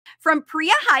From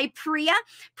Priya. Hi, Priya.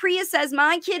 Priya says,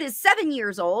 my kid is 7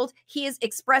 years old. He is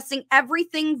expressing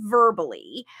everything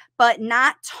verbally, but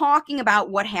not talking about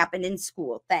what happened in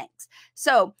school. Thanks.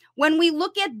 So when we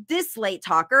look at this late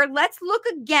talker, let's look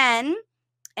again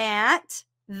at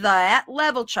that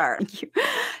level chart.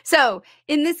 So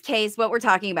in this case, what we're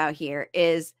talking about here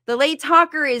is the late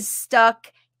talker is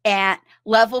stuck at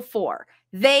level 4.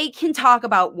 They can talk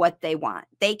about what they want.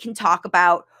 They can talk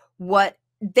about what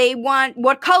they want,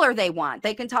 what color they want.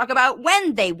 They can talk about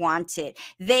when they want it.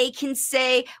 They can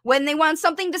say when they want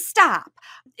something to stop,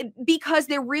 because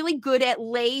they're really good at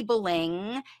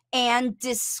labeling and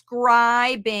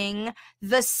describing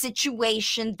the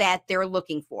situation that they're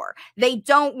looking for. They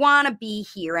don't want to be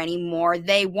here anymore.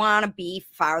 They want to be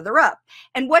farther up.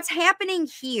 And what's happening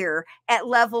here at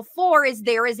level 4 is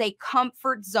there is a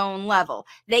comfort zone level.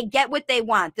 They get what they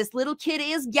want. This little kid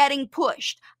is getting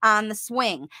pushed on the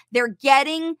swing. They're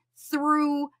getting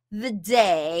through the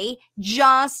day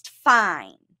just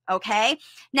fine. Okay.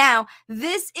 Now,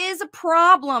 this is a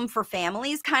problem for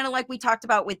families, kind of like we talked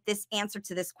about with this answer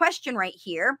to this question right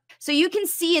here. So you can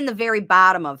see in the very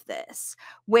bottom of this,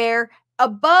 where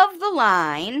above the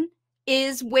line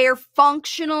is where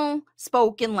functional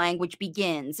spoken language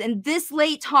begins. And this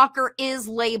late talker is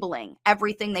labeling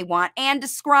everything they want and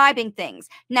describing things.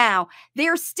 Now,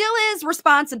 there still is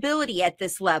responsibility at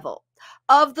this level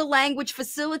of the language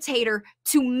facilitator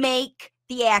to make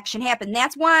the action happen.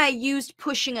 That's why I used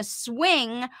pushing a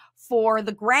swing for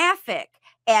the graphic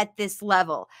at this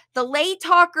level. The late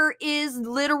talker is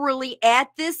literally at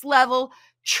this level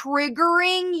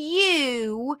triggering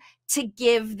you to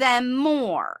give them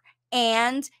more.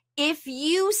 And if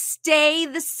you stay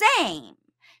the same,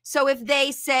 so if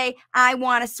they say, I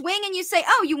want to swing, and you say,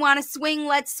 oh, you want to swing?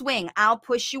 Let's swing. I'll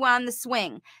push you on the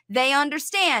swing. They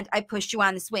understand I pushed you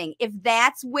on the swing. If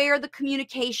that's where the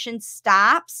communication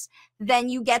stops, then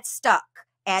you get stuck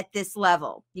at this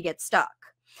level. You get stuck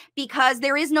because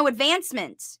there is no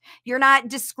advancement. You're not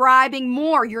describing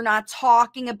more. You're not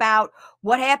talking about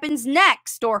what happens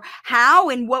next or how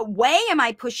and what way am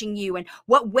I pushing you and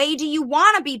what way do you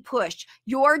want to be pushed.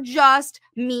 You're just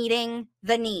meeting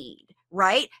the need.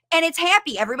 Right? And it's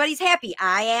happy. Everybody's happy.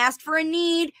 I asked for a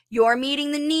need. You're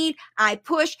meeting the need. I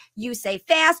push. You say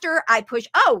faster. I push.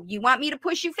 Oh, you want me to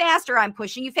push you faster? I'm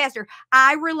pushing you faster.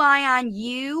 I rely on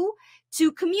you to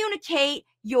communicate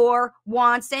your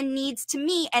wants and needs to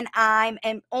me, and I'm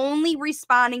only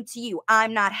responding to you.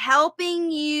 I'm not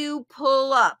helping you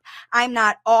pull up. I'm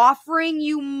not offering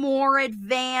you more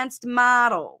advanced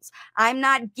models. I'm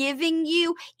not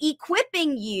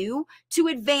equipping you to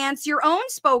advance your own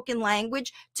spoken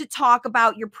language to talk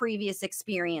about your previous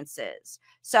experiences.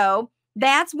 So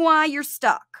that's why you're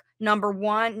stuck. Number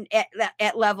 1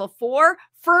 at level 4,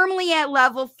 firmly at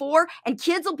level 4, and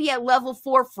kids will be at level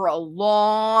 4 for a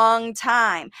long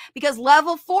time because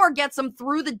level 4 gets them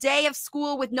through the day of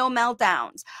school with no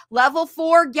meltdowns. Level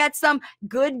 4 gets them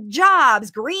good jobs,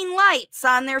 green lights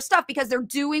on their stuff because they're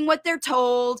doing what they're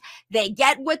told. They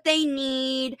get what they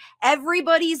need.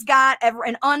 Everybody's got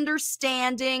an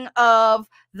understanding of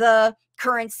the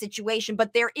current situation,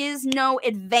 but there is no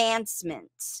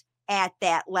advancement at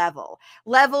that level.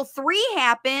 Level 3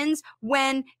 happens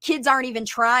when kids aren't even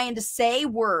trying to say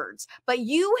words, but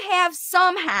you have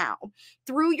somehow,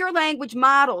 through your language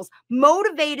models,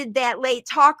 motivated that late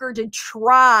talker to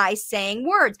try saying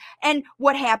words. And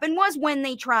what happened was when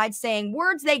they tried saying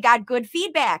words, they got good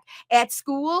feedback at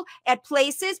school, at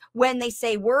places. When they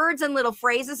say words and little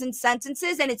phrases and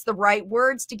sentences, and it's the right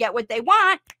words to get what they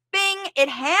want, bing, it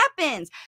happens.